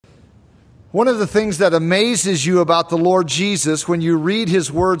One of the things that amazes you about the Lord Jesus when you read his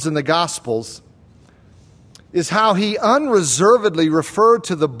words in the Gospels is how he unreservedly referred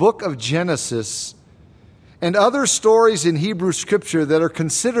to the book of Genesis and other stories in Hebrew Scripture that are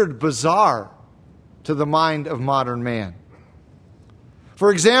considered bizarre to the mind of modern man.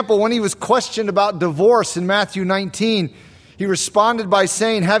 For example, when he was questioned about divorce in Matthew 19, he responded by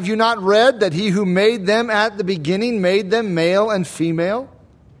saying, "Have you not read that he who made them at the beginning made them male and female?"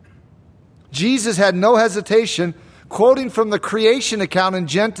 Jesus had no hesitation quoting from the creation account in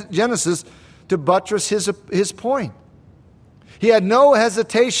Genesis to buttress his point. He had no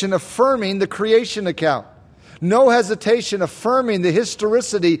hesitation affirming the creation account, no hesitation affirming the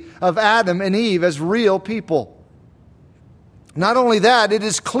historicity of Adam and Eve as real people. Not only that, it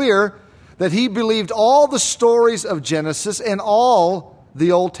is clear that he believed all the stories of Genesis and all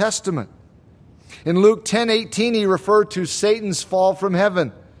the Old Testament. In Luke 10:18, he referred to Satan's fall from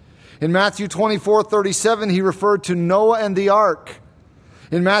heaven. In Matthew 24:37, he referred to Noah and the ark.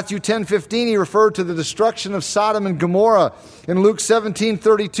 In Matthew 10:15, he referred to the destruction of Sodom and Gomorrah. In Luke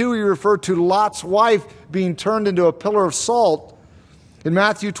 17:32, he referred to Lot's wife being turned into a pillar of salt. In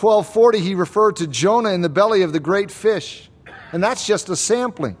Matthew 12:40, he referred to Jonah in the belly of the great fish. And that's just a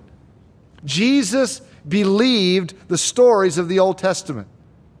sampling. Jesus believed the stories of the Old Testament,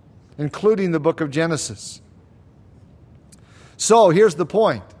 including the book of Genesis. So here's the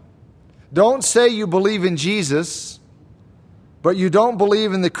point. Don't say you believe in Jesus, but you don't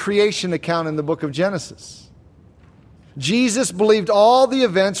believe in the creation account in the book of Genesis. Jesus believed all the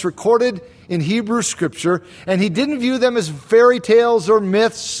events recorded in Hebrew Scripture, and he didn't view them as fairy tales or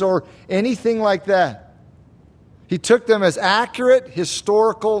myths or anything like that. He took them as accurate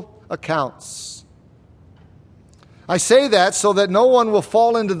historical accounts. I say that so that no one will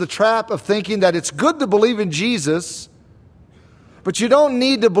fall into the trap of thinking that it's good to believe in Jesus, but you don't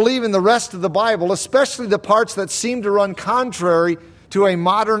need to believe in the rest of the Bible, especially the parts that seem to run contrary to a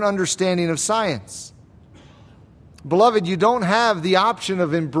modern understanding of science. Beloved, you don't have the option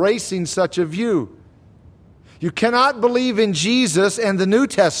of embracing such a view. You cannot believe in Jesus and the New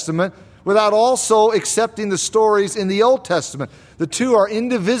Testament without also accepting the stories in the Old Testament. The two are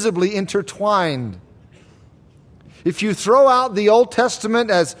indivisibly intertwined. If you throw out the Old Testament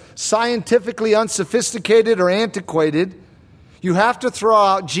as scientifically unsophisticated or antiquated, you have to throw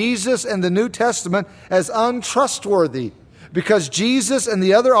out Jesus and the New Testament as untrustworthy, because Jesus and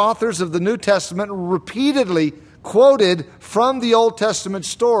the other authors of the New Testament repeatedly quoted from the Old Testament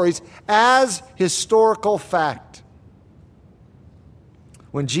stories as historical fact.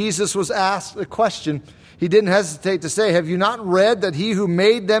 When Jesus was asked a question, he didn't hesitate to say, "Have you not read that he who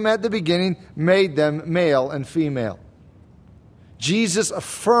made them at the beginning made them male and female?" Jesus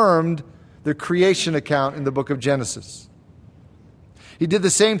affirmed the creation account in the book of Genesis. He did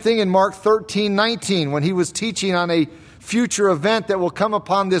the same thing in Mark 13:19 when he was teaching on a future event that will come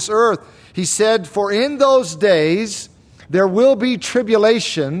upon this earth. He said, "For in those days there will be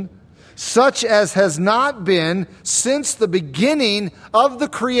tribulation, such as has not been since the beginning of the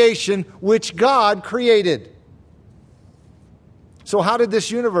creation which God created." So how did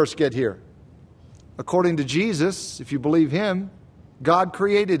this universe get here? According to Jesus, if you believe him, God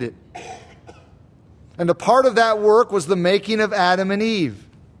created it. And a part of that work was the making of Adam and Eve.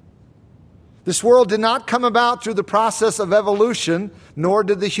 This world did not come about through the process of evolution, nor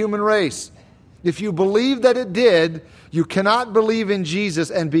did the human race. If you believe that it did, you cannot believe in Jesus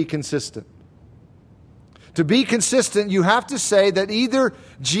and be consistent. To be consistent, you have to say that either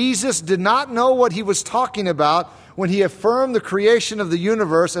Jesus did not know what he was talking about when he affirmed the creation of the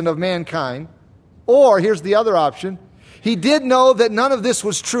universe and of mankind, or, here's the other option, he did know that none of this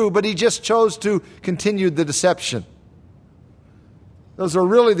was true, but he just chose to continue the deception. Those are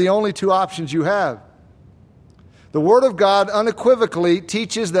really the only two options you have. The Word of God unequivocally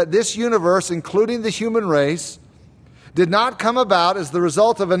teaches that this universe, including the human race, did not come about as the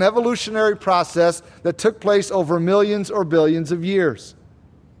result of an evolutionary process that took place over millions or billions of years.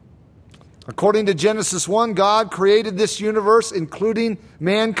 According to Genesis 1, God created this universe, including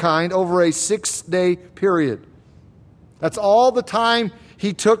mankind, over a 6-day period. That's all the time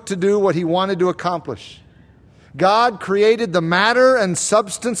he took to do what he wanted to accomplish. God created the matter and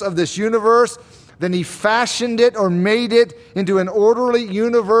substance of this universe, then he fashioned it or made it into an orderly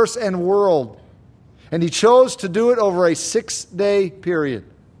universe and world. And he chose to do it over a 6-day period.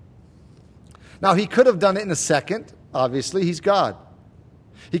 Now, he could have done it in a second. Obviously, he's God.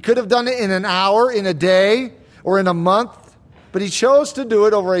 He could have done it in an hour, in a day, or in a month. But he chose to do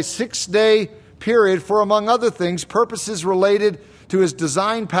it over a 6-day period for, among other things, purposes related to his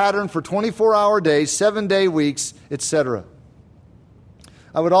design pattern for 24-hour days, 7-day weeks, etc.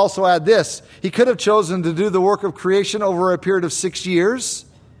 I would also add this. He could have chosen to do the work of creation over a period of 6 years,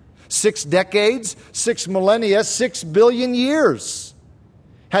 6 decades, 6 millennia, 6 billion years,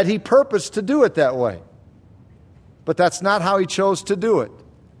 had he purposed to do it that way. But that's not how he chose to do it.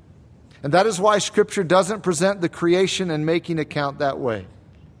 And that is why Scripture doesn't present the creation and making account that way.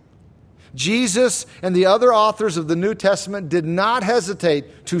 Jesus and the other authors of the New Testament did not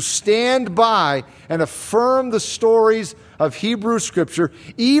hesitate to stand by and affirm the stories of Hebrew Scripture,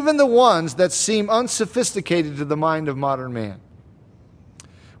 even the ones that seem unsophisticated to the mind of modern man.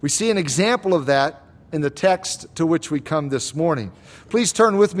 We see an example of that in the text to which we come this morning. Please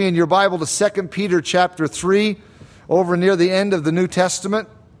turn with me in your Bible to 2 Peter chapter 3, over near the end of the New Testament.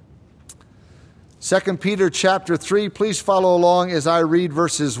 2 Peter chapter 3, please follow along as I read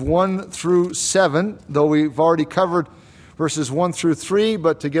verses 1 through 7, though we've already covered verses 1 through 3,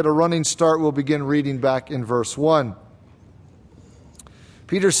 but to get a running start, we'll begin reading back in verse 1.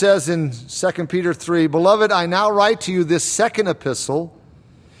 Peter says in 2 Peter 3, "Beloved, I now write to you this second epistle,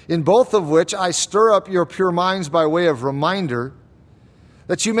 in both of which I stir up your pure minds by way of reminder,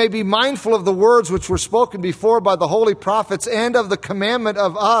 that you may be mindful of the words which were spoken before by the holy prophets and of the commandment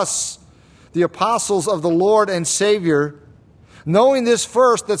of us, the apostles of the Lord and Savior, knowing this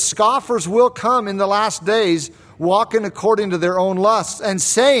first, that scoffers will come in the last days, walking according to their own lusts, and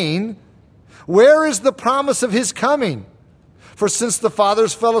saying, 'Where is the promise of his coming? For since the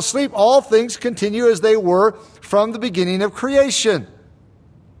fathers fell asleep, all things continue as they were from the beginning of creation.'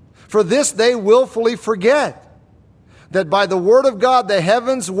 For this they willfully forget, that by the word of God the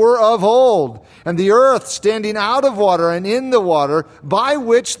heavens were of old, and the earth standing out of water and in the water, by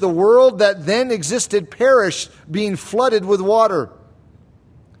which the world that then existed perished, being flooded with water.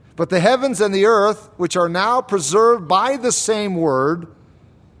 But the heavens and the earth, which are now preserved by the same word,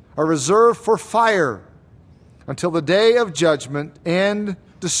 are reserved for fire, until the day of judgment and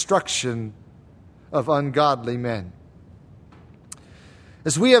destruction of ungodly men."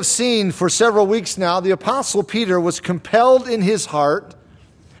 As we have seen for several weeks now, the Apostle Peter was compelled in his heart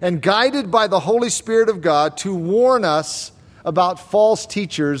and guided by the Holy Spirit of God to warn us about false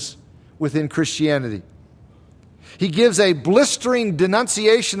teachers within Christianity. He gives a blistering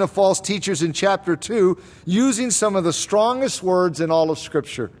denunciation of false teachers in chapter 2, using some of the strongest words in all of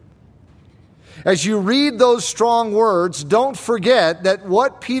Scripture. As you read those strong words, don't forget that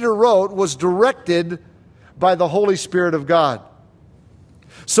what Peter wrote was directed by the Holy Spirit of God.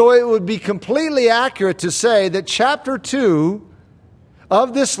 So it would be completely accurate to say that chapter 2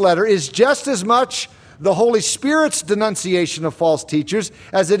 of this letter is just as much the Holy Spirit's denunciation of false teachers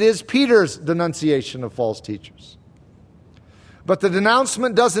as it is Peter's denunciation of false teachers. But the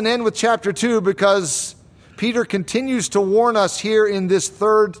denouncement doesn't end with chapter 2, because Peter continues to warn us here in this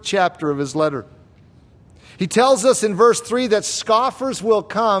 3rd chapter of his letter. He tells us in verse 3 that scoffers will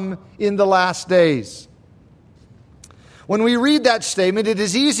come in the last days. When we read that statement, it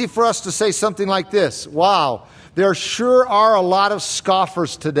is easy for us to say something like this: "Wow, there sure are a lot of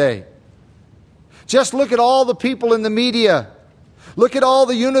scoffers today. Just look at all the people in the media. Look at all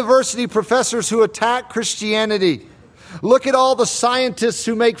the university professors who attack Christianity. Look at all the scientists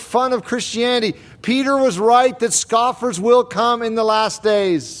who make fun of Christianity. Peter was right that scoffers will come in the last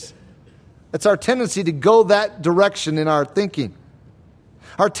days." It's our tendency to go that direction in our thinking.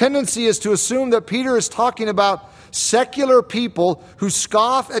 Our tendency is to assume that Peter is talking about secular people who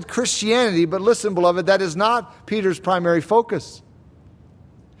scoff at Christianity. But listen, beloved, that is not Peter's primary focus.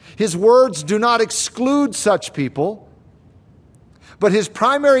 His words do not exclude such people, but his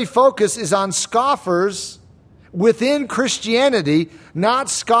primary focus is on scoffers within Christianity, not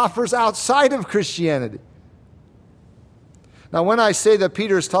scoffers outside of Christianity. Now, when I say that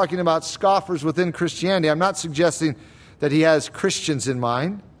Peter is talking about scoffers within Christianity, I'm not suggesting that he has Christians in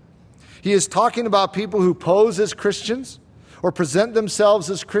mind. He is talking about people who pose as Christians, or present themselves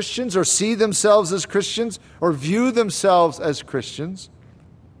as Christians, or see themselves as Christians, or view themselves as Christians.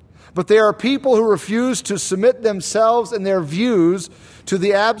 But they are people who refuse to submit themselves and their views to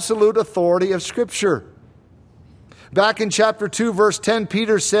the absolute authority of Scripture. Back in chapter 2, verse 10,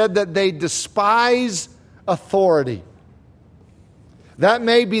 Peter said that they despise authority. That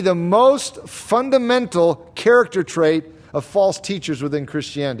may be the most fundamental character trait of false teachers within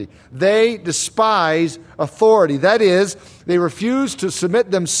Christianity. They despise authority. That is, they refuse to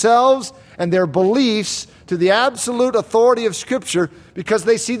submit themselves and their beliefs to the absolute authority of Scripture because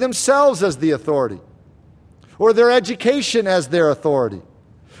they see themselves as the authority, or their education as their authority,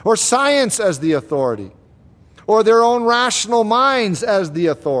 or science as the authority, or their own rational minds as the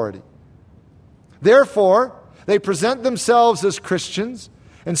authority. Therefore, they present themselves as Christians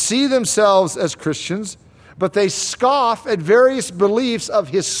and see themselves as Christians, but they scoff at various beliefs of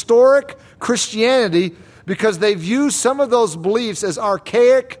historic Christianity because they view some of those beliefs as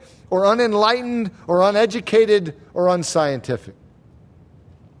archaic or unenlightened or uneducated or unscientific.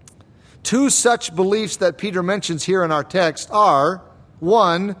 Two such beliefs that Peter mentions here in our text are,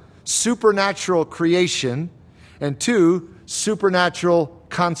 one, supernatural creation, and two, supernatural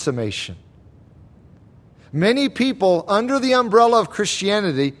consummation. Many people under the umbrella of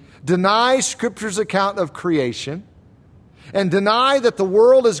Christianity deny Scripture's account of creation and deny that the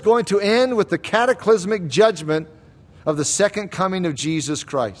world is going to end with the cataclysmic judgment of the second coming of Jesus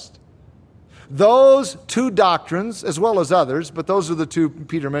Christ. Those two doctrines, as well as others, but those are the two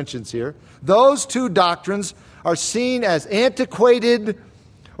Peter mentions here, those two doctrines are seen as antiquated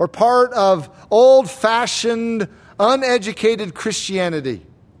or part of old-fashioned, uneducated Christianity,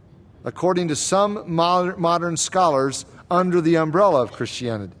 according to some modern scholars under the umbrella of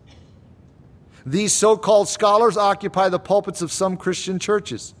Christianity. These so-called scholars occupy the pulpits of some Christian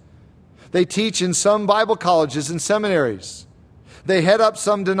churches. They teach in some Bible colleges and seminaries. They head up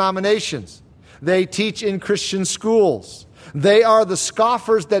some denominations. They teach in Christian schools. They are the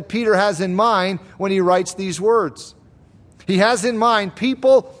scoffers that Peter has in mind when he writes these words. He has in mind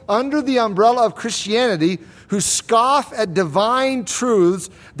people under the umbrella of Christianity who scoff at divine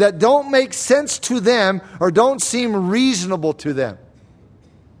truths that don't make sense to them or don't seem reasonable to them.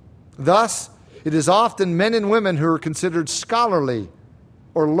 Thus, it is often men and women who are considered scholarly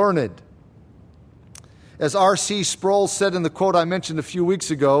or learned. As R.C. Sproul said in the quote I mentioned a few weeks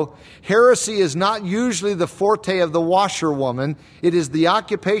ago, heresy is not usually the forte of the washerwoman. It is the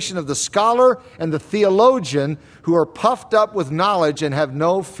occupation of the scholar and the theologian who are puffed up with knowledge and have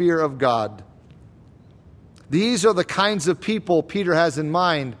no fear of God. These are the kinds of people Peter has in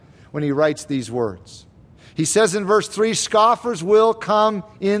mind when he writes these words. He says in verse 3, scoffers will come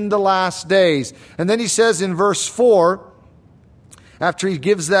in the last days. And then he says in verse 4, after he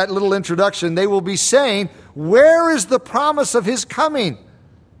gives that little introduction, they will be saying, where is the promise of his coming?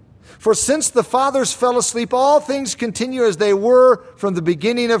 For since the fathers fell asleep, all things continue as they were from the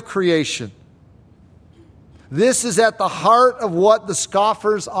beginning of creation. This is at the heart of what the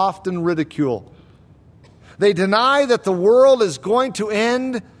scoffers often ridicule. They deny that the world is going to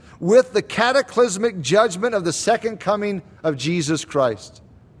end with the cataclysmic judgment of the second coming of Jesus Christ.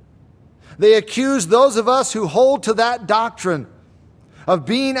 They accuse those of us who hold to that doctrine of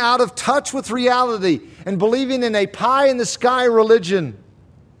being out of touch with reality and believing in a pie-in-the-sky religion.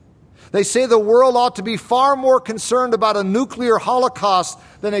 They say the world ought to be far more concerned about a nuclear holocaust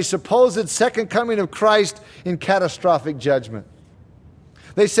than a supposed second coming of Christ in catastrophic judgment.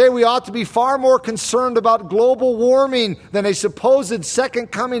 They say we ought to be far more concerned about global warming than a supposed second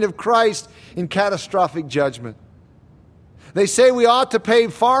coming of Christ in catastrophic judgment. They say we ought to pay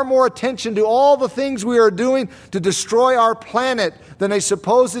far more attention to all the things we are doing to destroy our planet than a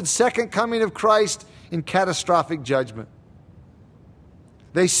supposed second coming of Christ in catastrophic judgment.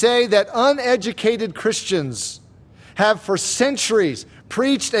 They say that uneducated Christians have for centuries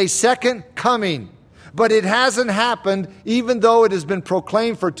preached a second coming, but it hasn't happened even though it has been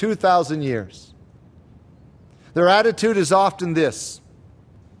proclaimed for 2,000 years. Their attitude is often this: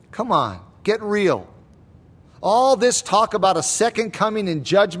 come on, get real. All this talk about a second coming in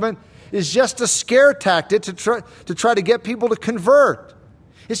judgment is just a scare tactic to try to get people to convert.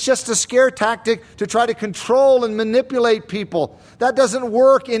 It's just a scare tactic to try to control and manipulate people. That doesn't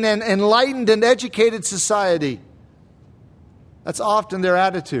work in an enlightened and educated society. That's often their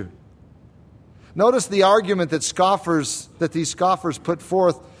attitude. Notice the argument that these scoffers put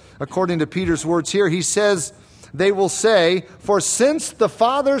forth according to Peter's words here. He says, they will say, for since the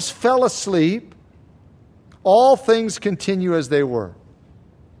fathers fell asleep, all things continue as they were.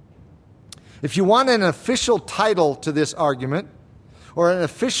 If you want an official title to this argument, or an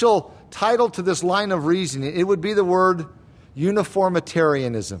official title to this line of reasoning, it would be the word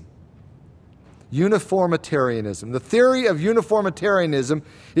uniformitarianism. Uniformitarianism. The theory of uniformitarianism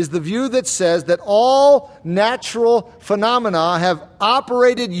is the view that says that all natural phenomena have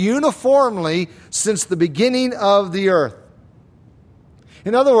operated uniformly since the beginning of the earth.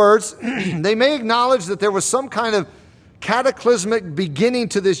 In other words, they may acknowledge that there was some kind of cataclysmic beginning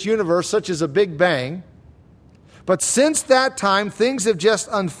to this universe, such as a Big Bang. But since that time, things have just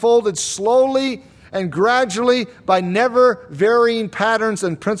unfolded slowly and gradually by never varying patterns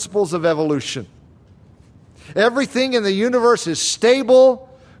and principles of evolution. Everything in the universe is stable,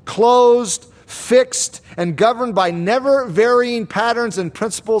 closed, fixed, and governed by never varying patterns and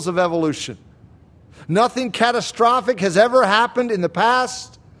principles of evolution. Nothing catastrophic has ever happened in the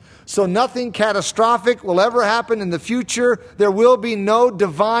past. So nothing catastrophic will ever happen in the future. There will be no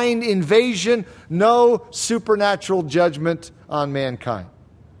divine invasion, no supernatural judgment on mankind.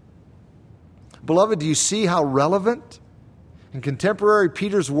 Beloved, do you see how relevant and contemporary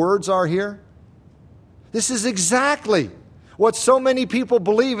Peter's words are here? This is exactly what so many people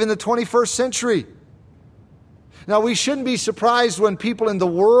believe in the 21st century. Now, we shouldn't be surprised when people in the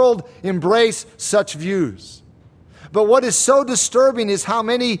world embrace such views. But what is so disturbing is how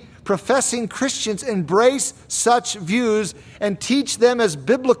many professing Christians embrace such views and teach them as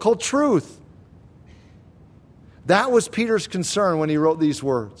biblical truth. That was Peter's concern when he wrote these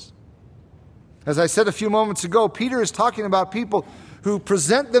words. As I said a few moments ago, Peter is talking about people who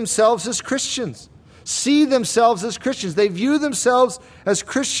present themselves as Christians, see themselves as Christians. They view themselves as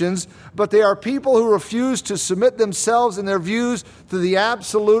Christians, but they are people who refuse to submit themselves and their views to the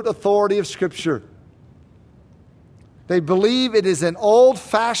absolute authority of Scripture. They believe it is an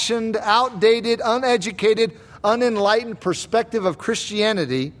old-fashioned, outdated, uneducated, unenlightened perspective of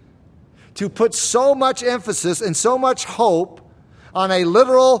Christianity to put so much emphasis and so much hope on a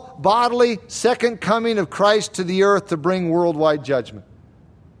literal, bodily second coming of Christ to the earth to bring worldwide judgment.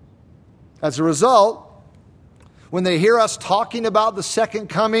 As a result, when they hear us talking about the second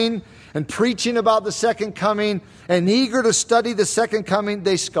coming and preaching about the second coming and eager to study the second coming,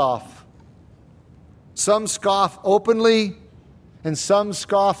 they scoff. Some scoff openly and some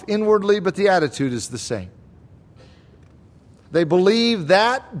scoff inwardly, but the attitude is the same. They believe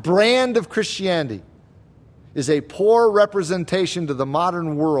that brand of Christianity is a poor representation to the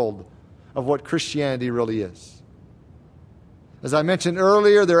modern world of what Christianity really is. As I mentioned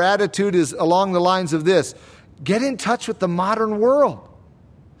earlier, their attitude is along the lines of this: get in touch with the modern world.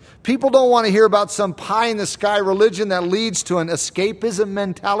 People don't want to hear about some pie-in-the-sky religion that leads to an escapism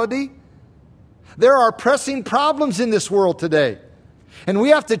mentality. There are pressing problems in this world today, and we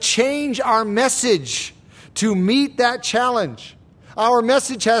have to change our message to meet that challenge. Our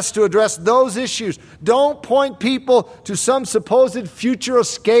message has to address those issues. Don't point people to some supposed future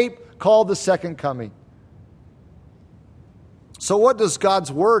escape called the second coming. So what does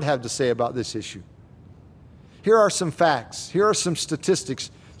God's Word have to say about this issue? Here are some facts. Here are some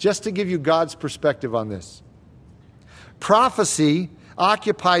statistics just to give you God's perspective on this. Prophecy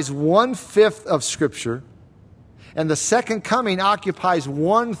occupies 1/5 of Scripture, and the second coming occupies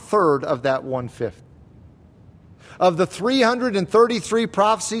 1/3 of that 1/5. Of the 333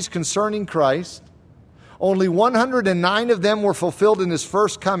 prophecies concerning Christ, only 109 of them were fulfilled in His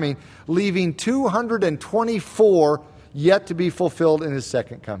first coming, leaving 224 yet to be fulfilled in His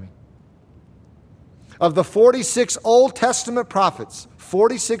second coming. Of the 46 Old Testament prophets,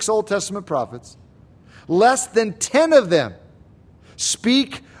 less than 10 of them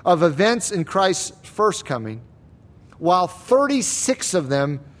speak of events in Christ's first coming, while 36 of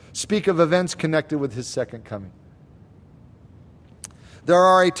them speak of events connected with His second coming. There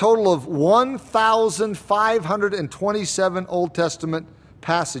are a total of 1,527 Old Testament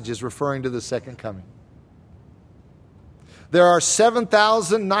passages referring to the second coming. There are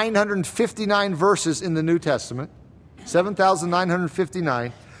 7,959 verses in the New Testament,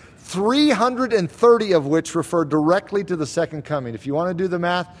 7,959, 330 of which refer directly to the second coming. If you want to do the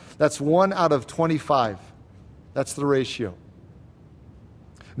math, that's 1 out of 25. That's the ratio.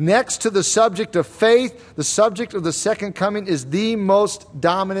 Next to the subject of faith, the subject of the second coming is the most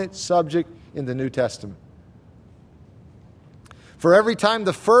dominant subject in the New Testament. For every time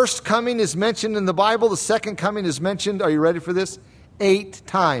the first coming is mentioned in the Bible, the second coming is mentioned, are you ready for this? 8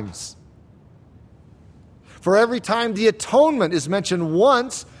 times. For every time the atonement is mentioned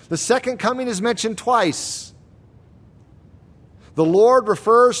once, the second coming is mentioned twice. The Lord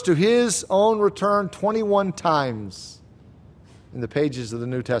refers to His own return 21 times in the pages of the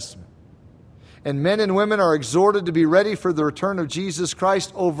New Testament. And men and women are exhorted to be ready for the return of Jesus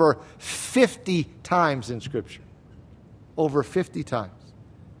Christ over 50 times in Scripture. Over 50 times.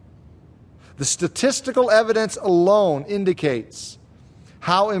 The statistical evidence alone indicates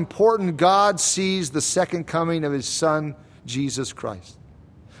how important God sees the second coming of His Son, Jesus Christ.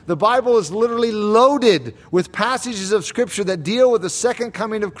 The Bible is literally loaded with passages of Scripture that deal with the second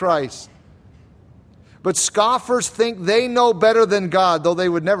coming of Christ. But scoffers think they know better than God, though they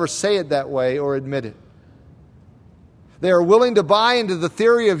would never say it that way or admit it. They are willing to buy into the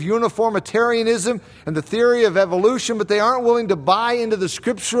theory of uniformitarianism and the theory of evolution, but they aren't willing to buy into the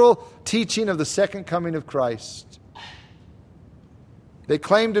scriptural teaching of the second coming of Christ. They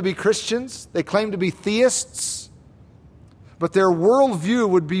claim to be Christians. They claim to be theists. But their worldview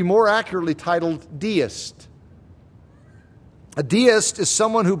would be more accurately titled deist. A deist is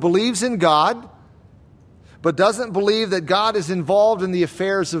someone who believes in God, but doesn't believe that God is involved in the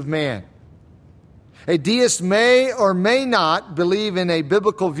affairs of man. A deist may or may not believe in a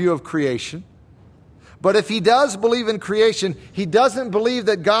biblical view of creation, but if he does believe in creation, he doesn't believe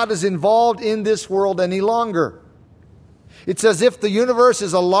that God is involved in this world any longer. It's as if the universe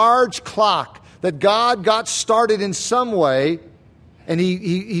is a large clock that God got started in some way, and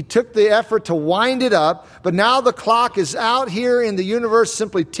he took the effort to wind it up, but now the clock is out here in the universe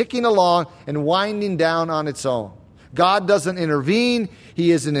simply ticking along and winding down on its own. God doesn't intervene.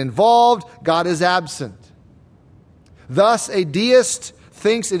 He isn't involved. God is absent. Thus, a deist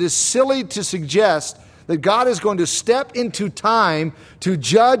thinks it is silly to suggest that God is going to step into time to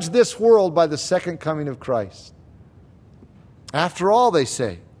judge this world by the second coming of Christ. After all, they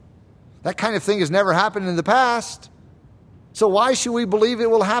say, that kind of thing has never happened in the past. So why should we believe it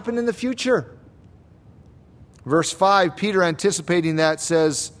will happen in the future? Verse 5, Peter, anticipating that,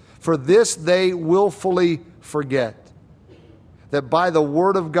 says, "For this they willfully forget, that by the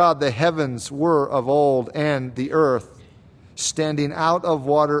word of God the heavens were of old, and the earth standing out of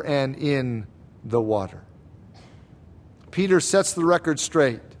water and in the water." Peter sets the record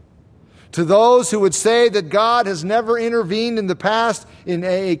straight. To those who would say that God has never intervened in the past in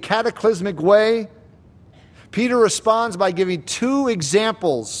a cataclysmic way, Peter responds by giving two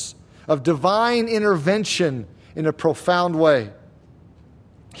examples of divine intervention in a profound way.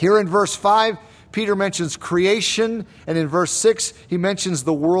 Here in verse 5, Peter mentions creation, and in verse 6, he mentions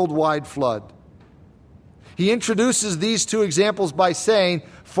the worldwide flood. He introduces these two examples by saying,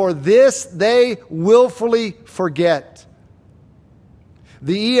 "For this they willfully forget."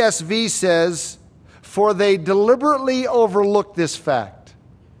 The ESV says, "For they deliberately overlook this fact."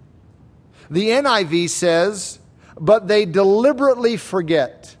 The NIV says, "But they deliberately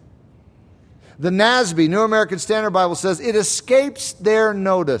forget." The NASB, New American Standard Bible, says, "It escapes their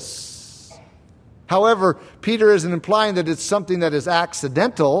notice." However, Peter isn't implying that it's something that is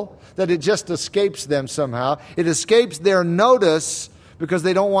accidental, that it just escapes them somehow. It escapes their notice because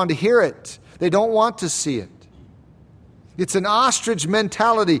they don't want to hear it. They don't want to see it. It's an ostrich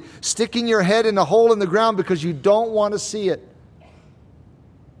mentality, sticking your head in a hole in the ground because you don't want to see it.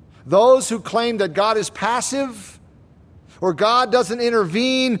 Those who claim that God is passive, or God doesn't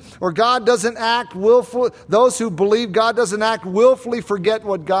intervene, or God doesn't act willfully, those who believe God doesn't act willfully forget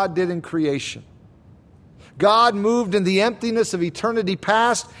what God did in creation. God moved in the emptiness of eternity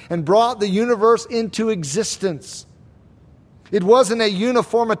past and brought the universe into existence. It wasn't a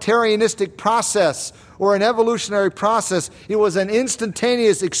uniformitarianistic process or an evolutionary process. It was an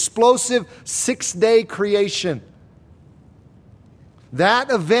instantaneous, explosive, 6-day creation.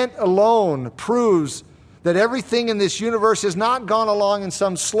 That event alone proves that everything in this universe has not gone along in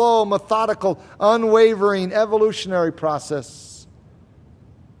some slow, methodical, unwavering evolutionary process.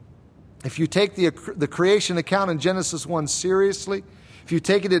 If you take the creation account in Genesis 1 seriously, if you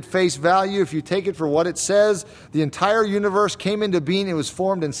take it at face value, if you take it for what it says, the entire universe came into being. It was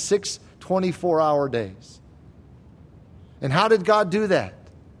formed in 6 24-hour days. And how did God do that?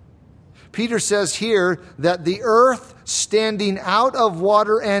 Peter says here that the earth standing out of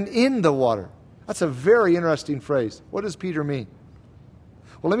water and in the water. That's a very interesting phrase. What does Peter mean?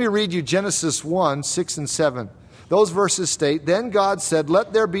 Well, let me read you Genesis 1, 6 and 7. Those verses state, "Then God said,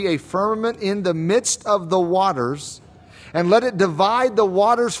 'Let there be a firmament in the midst of the waters, and let it divide the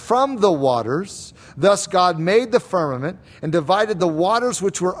waters from the waters.' Thus God made the firmament, and divided the waters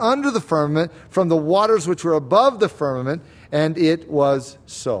which were under the firmament from the waters which were above the firmament, and it was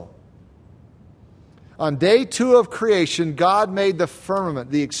so." On day 2 of creation, God made the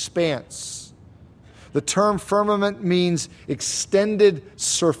firmament, the expanse. The term firmament means extended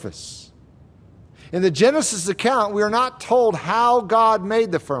surface. In the Genesis account, we are not told how God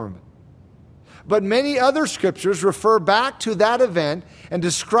made the firmament. But many other scriptures refer back to that event and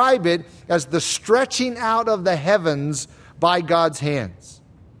describe it as the stretching out of the heavens by God's hands.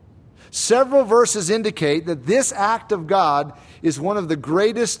 Several verses indicate that this act of God is one of the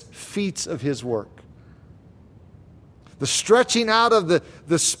greatest feats of His work. The stretching out of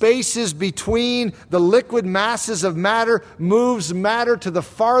the spaces between the liquid masses of matter moves matter to the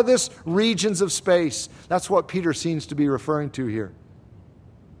farthest regions of space. That's what Peter seems to be referring to here.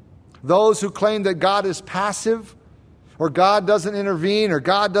 Those who claim that God is passive, or God doesn't intervene, or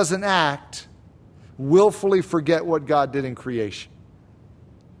God doesn't act, willfully forget what God did in creation.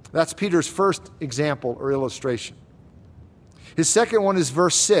 That's Peter's first example or illustration. His second one is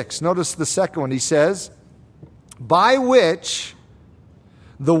verse 6. Notice the second one. He says, "By which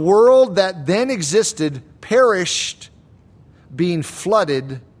the world that then existed perished, being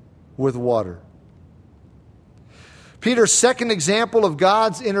flooded with water." Peter's second example of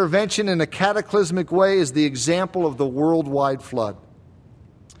God's intervention in a cataclysmic way is the example of the worldwide flood.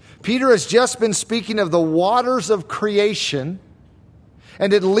 Peter has just been speaking of the waters of creation,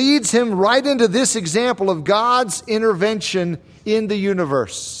 and it leads him right into this example of God's intervention in the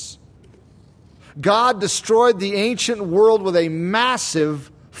universe. God destroyed the ancient world with a massive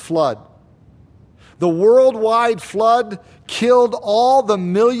flood. The worldwide flood killed all the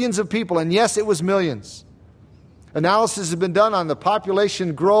millions of people, and yes, it was millions. Analysis has been done on the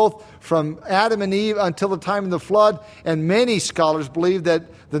population growth from Adam and Eve until the time of the flood, and many scholars believe that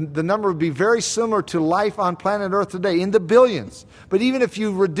the number would be very similar to life on planet Earth today, in the billions. But even if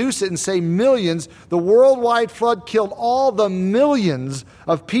you reduce it and say millions, the worldwide flood killed all the millions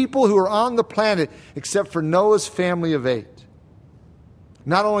of people who are on the planet except for Noah's family of 8.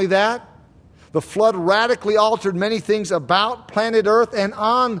 Not only that, the flood radically altered many things about planet Earth and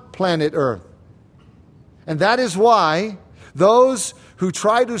on planet Earth. And that is why those who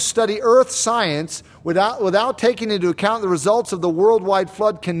try to study earth science without taking into account the results of the worldwide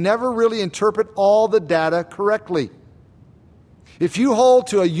flood can never really interpret all the data correctly. If you hold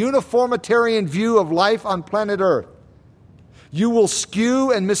to a uniformitarian view of life on planet Earth, you will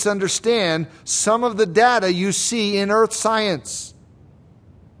skew and misunderstand some of the data you see in earth science.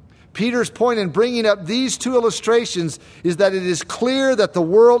 Peter's point in bringing up these two illustrations is that it is clear that the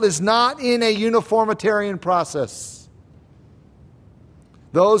world is not in a uniformitarian process.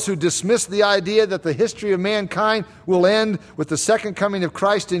 Those who dismiss the idea that the history of mankind will end with the second coming of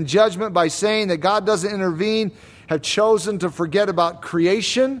Christ in judgment by saying that God doesn't intervene have chosen to forget about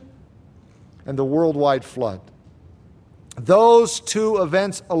creation and the worldwide flood. Those two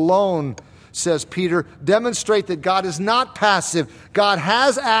events alone, says Peter, demonstrate that God is not passive. God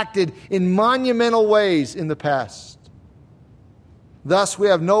has acted in monumental ways in the past. Thus, we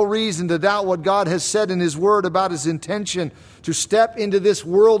have no reason to doubt what God has said in His Word about His intention to step into this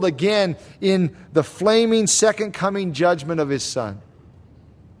world again in the flaming second coming judgment of His Son.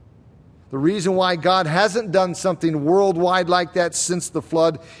 The reason why God hasn't done something worldwide like that since the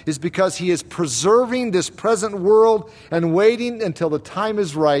flood is because He is preserving this present world and waiting until the time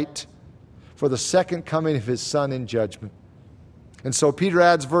is right for the second coming of His Son in judgment. And so Peter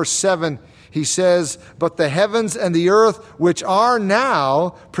adds verse 7, he says, "But the heavens and the earth, which are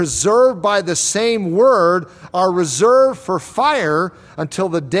now preserved by the same word, are reserved for fire until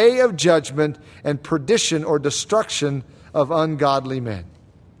the day of judgment and perdition or destruction of ungodly men."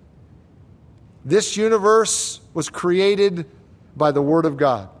 This universe was created by the Word of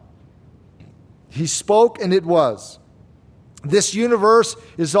God. He spoke and it was. This universe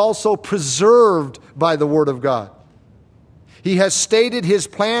is also preserved by the Word of God. He has stated His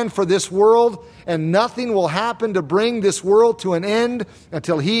plan for this world, and nothing will happen to bring this world to an end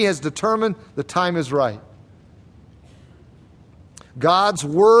until He has determined the time is right. God's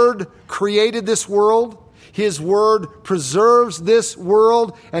Word created this world. His Word preserves this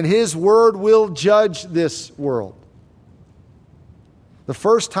world, and His Word will judge this world. The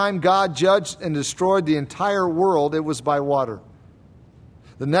first time God judged and destroyed the entire world, it was by water.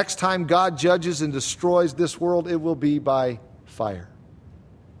 The next time God judges and destroys this world, it will be by fire.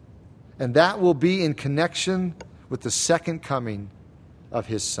 And that will be in connection with the second coming of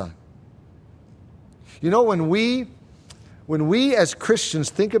His Son. You know, when we as Christians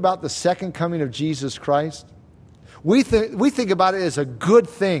think about the second coming of Jesus Christ, we think about it as a good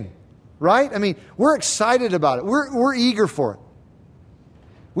thing, right? I mean, we're excited about it. We're eager for it.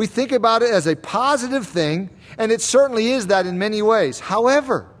 We think about it as a positive thing, and it certainly is that in many ways.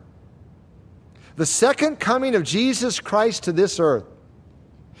 However, the second coming of Jesus Christ to this earth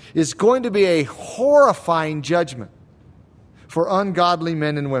is going to be a horrifying judgment for ungodly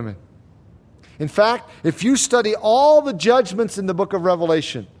men and women. In fact, if you study all the judgments in the book of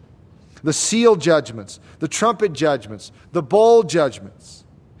Revelation, the seal judgments, the trumpet judgments, the bowl judgments,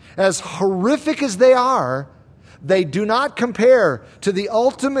 as horrific as they are, they do not compare to the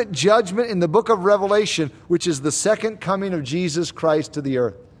ultimate judgment in the book of Revelation, which is the second coming of Jesus Christ to the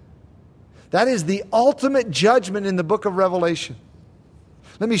earth. That is the ultimate judgment in the book of Revelation.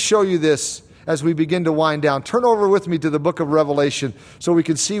 Let me show you this as we begin to wind down. Turn over with me to the book of Revelation so we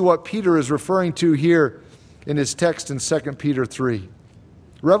can see what Peter is referring to here in his text in 2 Peter 3.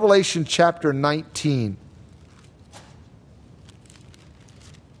 Revelation chapter 19.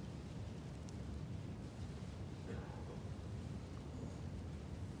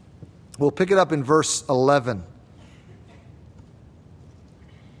 We'll pick it up in verse 11.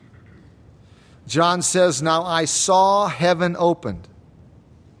 John says, "Now I saw heaven opened,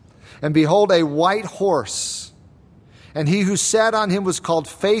 and behold, a white horse, and he who sat on him was called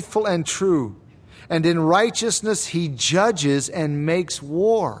Faithful and True, and in righteousness he judges and makes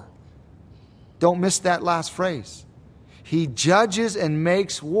war. Don't miss that last phrase. He judges and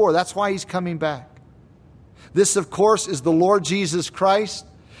makes war. That's why he's coming back. This, of course, is the Lord Jesus Christ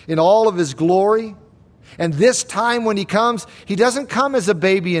in all of his glory. And this time when he comes, he doesn't come as a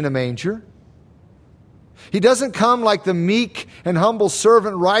baby in a manger. He doesn't come like the meek and humble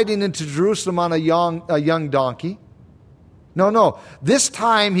servant riding into Jerusalem on a young donkey. No. This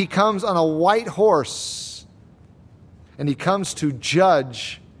time he comes on a white horse, and he comes to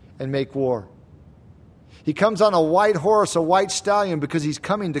judge and make war. He comes on a white horse, a white stallion, because he's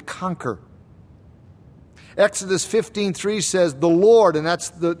coming to conquer. Exodus 15:3 says, the Lord, and that's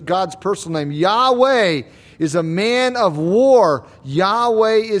God's personal name, Yahweh, is a man of war.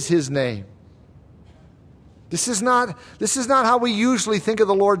 Yahweh is his name. This is not how we usually think of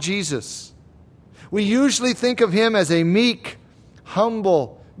the Lord Jesus. We usually think of him as a meek,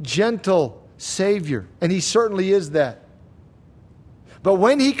 humble, gentle Savior. And he certainly is that. But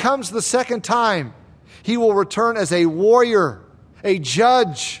when he comes the second time, he will return as a warrior, a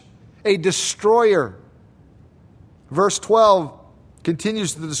judge, a destroyer. Verse 12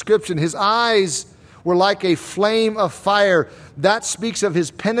 continues the description. His eyes were like a flame of fire. That speaks of his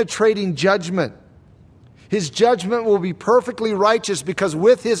penetrating judgment. His judgment will be perfectly righteous because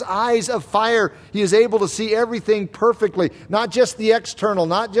with his eyes of fire, he is able to see everything perfectly. Not just the external,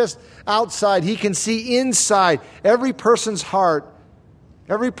 not just outside. He can see inside every person's heart,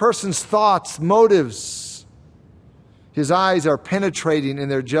 every person's thoughts, motives. His eyes are penetrating in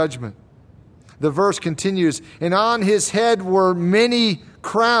their judgment. The verse continues, and on his head were many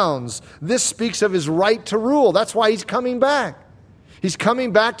crowns. This speaks of his right to rule. That's why he's coming back. He's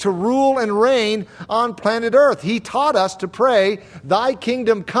coming back to rule and reign on planet Earth. He taught us to pray, thy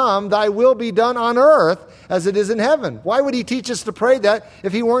kingdom come, thy will be done on earth as it is in heaven. Why would he teach us to pray that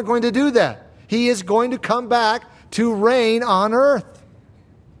if he weren't going to do that? He is going to come back to reign on earth.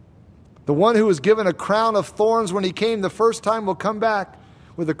 The one who was given a crown of thorns when he came the first time will come back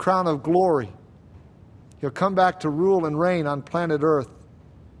with a crown of glory. He'll come back to rule and reign on planet Earth.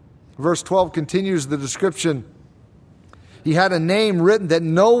 Verse 12 continues the description. He had a name written that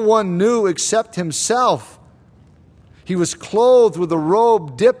no one knew except himself. He was clothed with a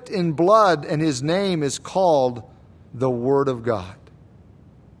robe dipped in blood, and his name is called the Word of God.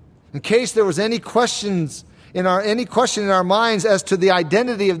 In case there was any question in our minds as to the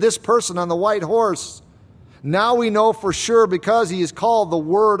identity of this person on the white horse, now we know for sure because he is called the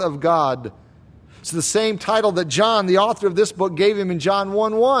Word of God. It's the same title that John, the author of this book, gave him in John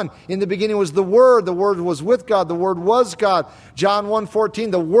 1:1. In the beginning was the Word was with God, the Word was God. John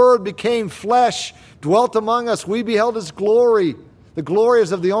 1:14, the Word became flesh, dwelt among us, we beheld his glory. The glory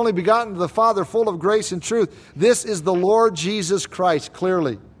is of the only begotten of the Father, full of grace and truth. This is the Lord Jesus Christ,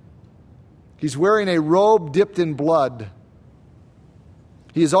 clearly. He's wearing a robe dipped in blood.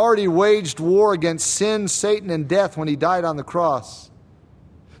 He has already waged war against sin, Satan, and death when he died on the cross.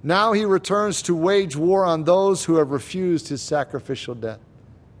 Now he returns to wage war on those who have refused his sacrificial death.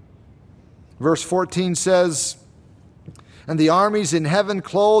 Verse 14 says, and the armies in heaven,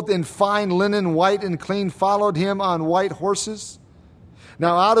 clothed in fine linen, white and clean, followed him on white horses.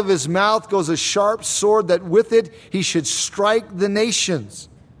 Now out of his mouth goes a sharp sword, that with it he should strike the nations.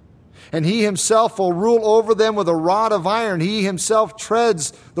 And he himself will rule over them with a rod of iron. He himself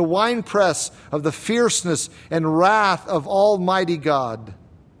treads the winepress of the fierceness and wrath of Almighty God.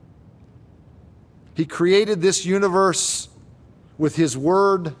 He created this universe with his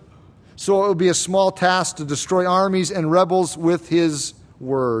word, so it would be a small task to destroy armies and rebels with his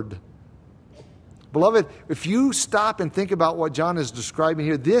word. Beloved, if you stop and think about what John is describing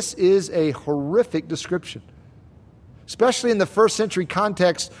here, this is a horrific description. Especially in the first century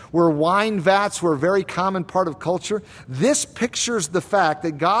context where wine vats were a very common part of culture. This pictures the fact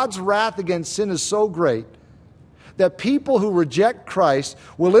that God's wrath against sin is so great that people who reject Christ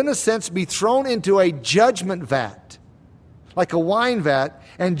will, in a sense, be thrown into a judgment vat, like a wine vat,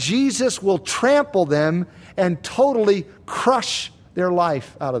 and Jesus will trample them and totally crush their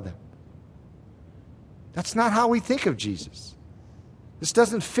life out of them. That's not how we think of Jesus. This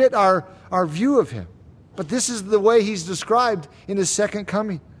doesn't fit our view of him. But this is the way he's described in his second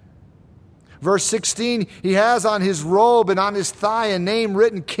coming. Verse 16, he has on his robe and on his thigh a name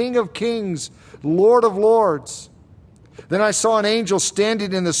written, King of Kings, Lord of Lords. Then I saw an angel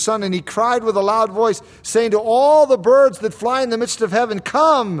standing in the sun, and he cried with a loud voice, saying to all the birds that fly in the midst of heaven,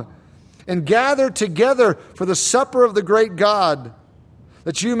 come and gather together for the supper of the great God,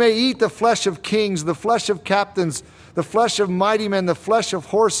 that you may eat the flesh of kings, the flesh of captains, the flesh of mighty men, the flesh of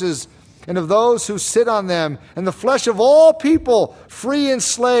horses, and of those who sit on them, and the flesh of all people, free and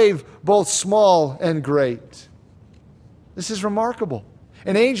slave, both small and great. This is remarkable.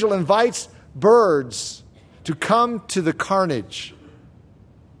 An angel invites birds to come to the carnage.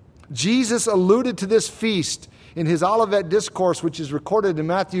 Jesus alluded to this feast in his Olivet Discourse, which is recorded in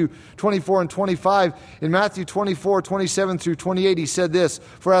Matthew 24 and 25. In Matthew 24, 27 through 28, he said this,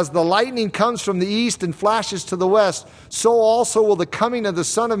 "For as the lightning comes from the east and flashes to the west, so also will the coming of the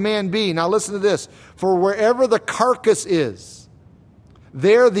Son of Man be." Now listen to this. "For wherever the carcass is,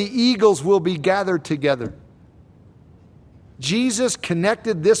 there the eagles will be gathered together." Jesus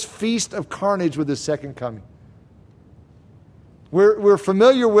connected this feast of carnage with his second coming. We're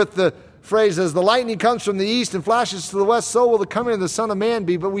familiar with the phrase, "As the lightning comes from the east and flashes to the west, so will the coming of the Son of Man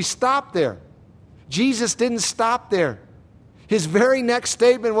be." But we stop there. Jesus didn't stop there. His very next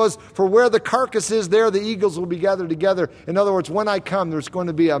statement was, "For where the carcass is, there the eagles will be gathered together." In other words, when I come, there's going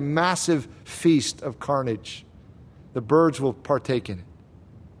to be a massive feast of carnage. The birds will partake in it.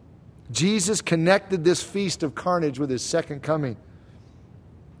 Jesus connected this feast of carnage with his second coming.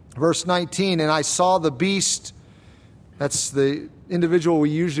 Verse 19, "And I saw the beast," that's the individual we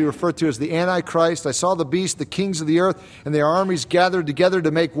usually refer to as the Antichrist. "I saw the beast, the kings of the earth, and their armies gathered together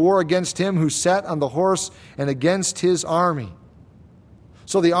to make war against him who sat on the horse and against his army."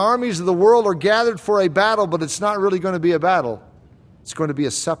 So the armies of the world are gathered for a battle, but it's not really going to be a battle. It's going to be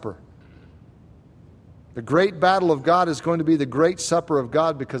a supper. The great battle of God is going to be the great supper of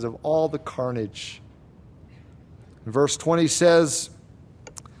God because of all the carnage. And verse 20 says,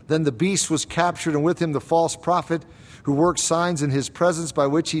 "Then the beast was captured, and with him the false prophet, who worked signs in his presence by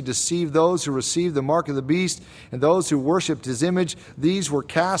which he deceived those who received the mark of the beast and those who worshipped his image. These were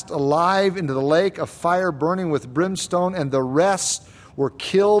cast alive into the lake of fire burning with brimstone, and the rest were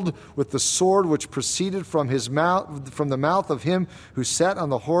killed with the sword which proceeded from the mouth of him who sat on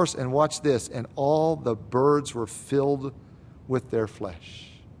the horse." And watch this, "and all the birds were filled with their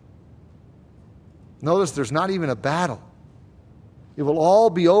flesh." Notice there's not even a battle. It will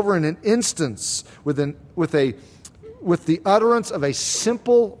all be over in an instant with the utterance of a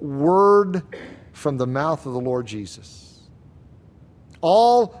simple word from the mouth of the Lord Jesus.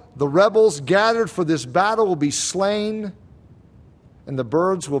 All the rebels gathered for this battle will be slain, and the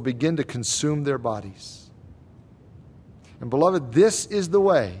birds will begin to consume their bodies. And beloved, this is the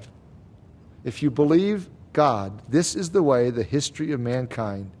way, if you believe God, this is the way the history of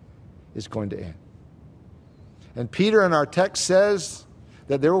mankind is going to end. And Peter in our text says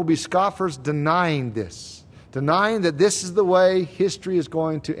that there will be scoffers denying this. Denying that this is the way history is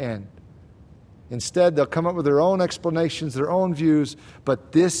going to end. Instead, they'll come up with their own explanations, their own views,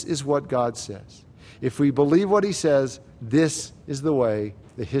 but this is what God says. If we believe what he says, this is the way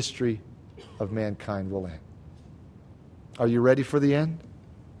the history of mankind will end. Are you ready for the end?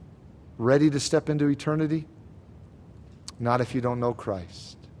 Ready to step into eternity? Not if you don't know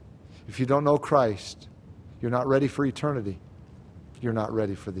Christ. If you don't know Christ, you're not ready for eternity. You're not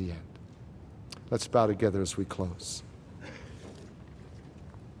ready for the end. Let's bow together as we close.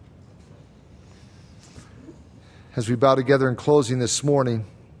 As we bow together in closing this morning,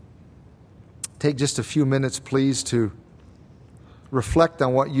 take just a few minutes, please, to reflect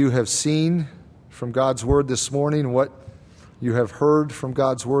on what you have seen from God's Word this morning, what you have heard from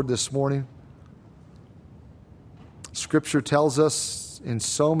God's Word this morning. Scripture tells us in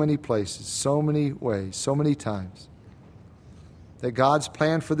so many places, so many ways, so many times, that God's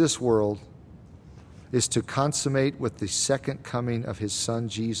plan for this world is to consummate with the second coming of his Son,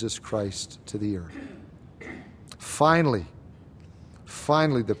 Jesus Christ, to the earth. Finally,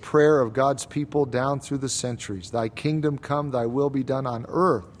 the prayer of God's people down through the centuries, "Thy kingdom come, thy will be done on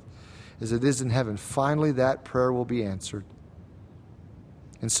earth as it is in heaven." Finally, that prayer will be answered.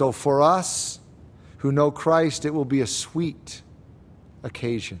 And so for us who know Christ, it will be a sweet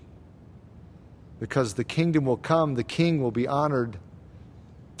occasion. Because the kingdom will come, the king will be honored.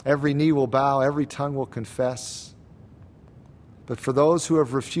 Every knee will bow, every tongue will confess. But for those who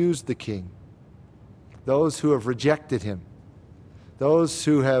have refused the king, those who have rejected him, those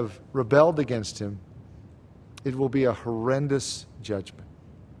who have rebelled against him, it will be a horrendous judgment.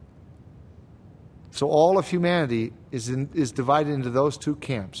 So all of humanity is divided into those two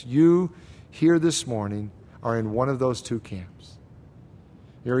camps. You here this morning are in one of those two camps.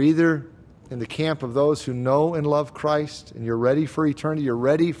 You're either in the camp of those who know and love Christ, and you're ready for eternity, you're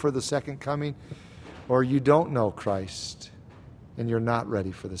ready for the second coming, or you don't know Christ, and you're not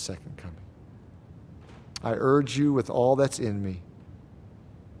ready for the second coming. I urge you with all that's in me,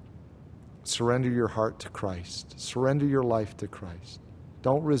 surrender your heart to Christ. Surrender your life to Christ.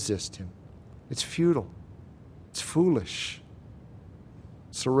 Don't resist him. It's futile. It's foolish.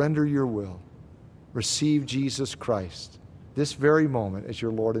 Surrender your will. Receive Jesus Christ this very moment as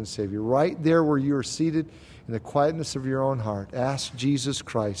your Lord and Savior. Right there where you are seated in the quietness of your own heart, ask Jesus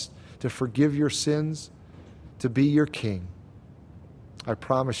Christ to forgive your sins, to be your King. I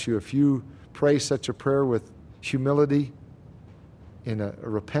promise you, if you pray such a prayer with humility, in a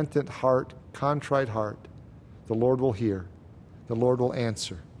repentant heart, contrite heart, the Lord will hear. The Lord will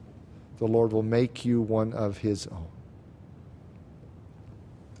answer. The Lord will make you one of His own.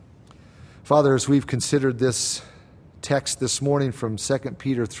 Father, as we've considered this text this morning from 2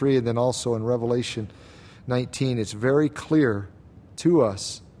 Peter 3 and then also in Revelation 19, it's very clear to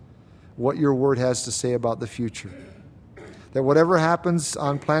us what your word has to say about the future. That whatever happens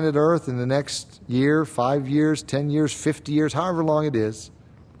on planet Earth in the next year, 5 years, 10 years, 50 years, however long it is,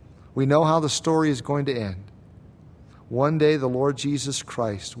 we know how the story is going to end. One day the Lord Jesus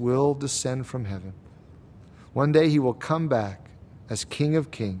Christ will descend from heaven. One day He will come back as King of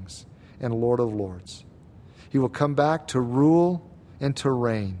Kings and Lord of Lords. He will come back to rule and to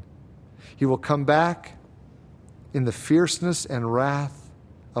reign. He will come back in the fierceness and wrath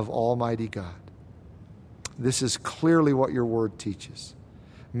of Almighty God. This is clearly what your word teaches.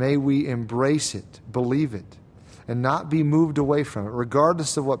 May we embrace it, believe it, and not be moved away from it,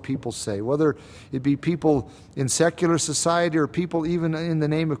 regardless of what people say, whether it be people in secular society or people even in the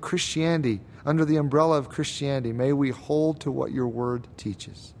name of Christianity, under the umbrella of Christianity. May we hold to what your word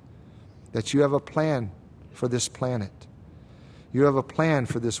teaches, that you have a plan for this planet. You have a plan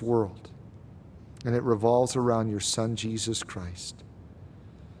for this world, and it revolves around your Son, Jesus Christ.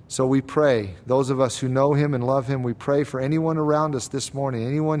 So we pray, those of us who know Him and love Him, we pray for anyone around us this morning,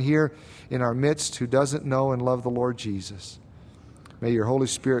 anyone here in our midst who doesn't know and love the Lord Jesus. May your Holy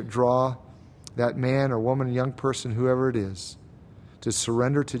Spirit draw that man or woman, young person, whoever it is, to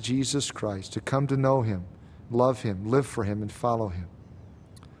surrender to Jesus Christ, to come to know Him, love Him, live for Him, and follow Him.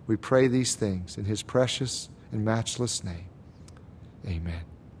 We pray these things in His precious and matchless name. Amen.